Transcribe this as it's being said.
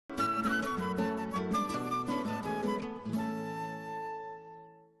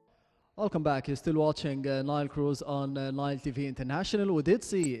Welcome back. You're still watching Nile Cruise on Nile TV International. We did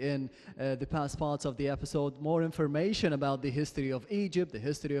see in the past parts of the episode more information about the history of Egypt, the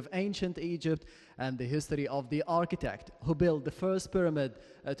history of ancient Egypt, and the history of the architect who built the first pyramid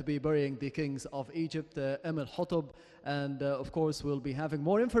to be burying the kings of Egypt, Imhotep. And of course, we'll be having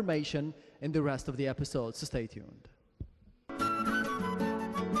more information in the rest of the episode, so stay tuned.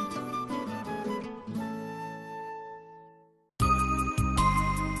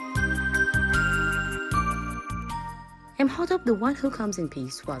 Imhotep, the one who comes in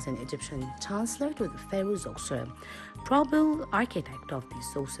peace, was an Egyptian chancellor to the pharaoh Zoser, probable architect of the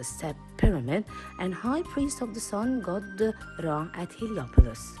Zoser step pyramid, and high priest of the sun god Ra at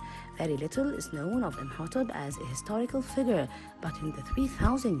Heliopolis. Very little is known of Imhotep as a historical figure, but in the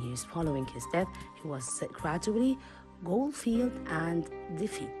 3,000 years following his death, he was gradually gold-field and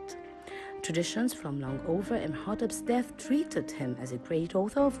defeat. Traditions from long over Imhotep's death treated him as a great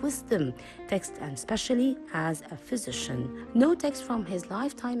author of wisdom, text, and especially as a physician. No text from his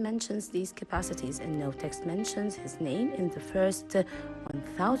lifetime mentions these capacities, and no text mentions his name in the first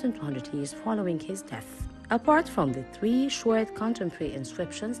 1,200 years following his death. Apart from the three short contemporary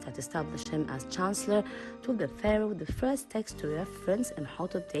inscriptions that established him as chancellor to the pharaoh, the first text to reference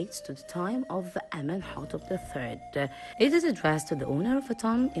Imhotep dates to the time of Amenhotep III. It is addressed to the owner of the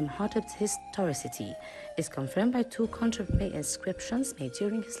tomb. Imhotep's historicity is confirmed by two contemporary inscriptions made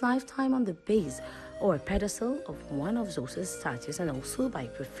during his lifetime on the base or pedestal of one of Zoser's statues, and also by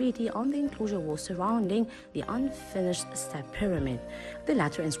graffiti on the enclosure wall surrounding the unfinished step pyramid. The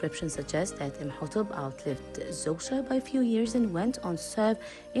latter inscription suggests that Imhotep outlived Zoser by a few years and went on to serve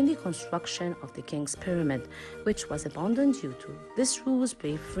in the construction of the king's pyramid, which was abandoned due to this rule's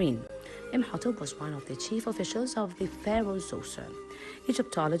brief reign. Imhotep was one of the chief officials of the pharaoh Zoser.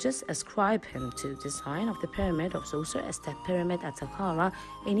 Egyptologists ascribe him to the design of the pyramid of Zoser, a step pyramid at Saqqara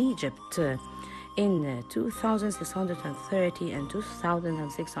in Egypt, in 2630 and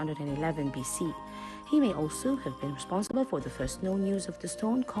 2611 BC. He may also have been responsible for the first known use of the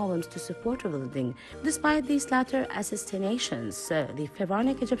stone columns to support a building. Despite these latter assassinations, the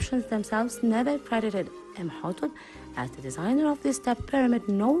pharaonic Egyptians themselves never credited Imhotep as the designer of the step pyramid,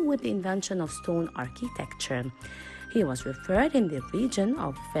 nor with the invention of stone architecture. He was referred in the region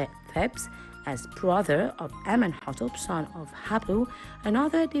of Thebes as brother of Amenhotep, son of Habu,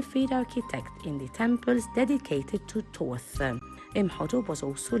 another defeat architect in the temples dedicated to Thoth. Imhotep was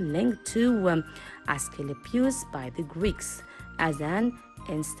also linked to Asclepius by the Greeks as an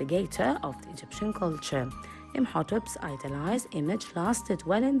instigator of the Egyptian culture. Imhotep's idolized image lasted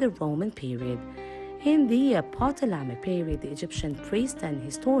well in the Roman period. In the Ptolemaic period, the Egyptian priest and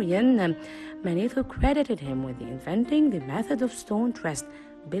historian Manetho credited him with inventing the method of stone dressed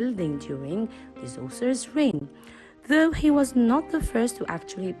building during the Zoser's reign, though he was not the first to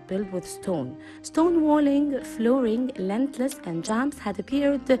actually build with stone. Stone walling, flooring, lentless, and jambs had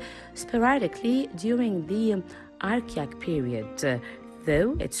appeared sporadically during the Archaic period,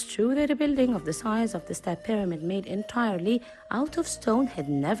 though it's true that a building of the size of the step pyramid made entirely out of stone had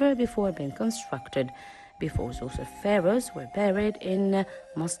never before been constructed before Zoser pharaohs were buried in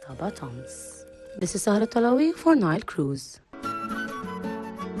mastaba tombs. This is Sahra Talawi for Nile Cruise.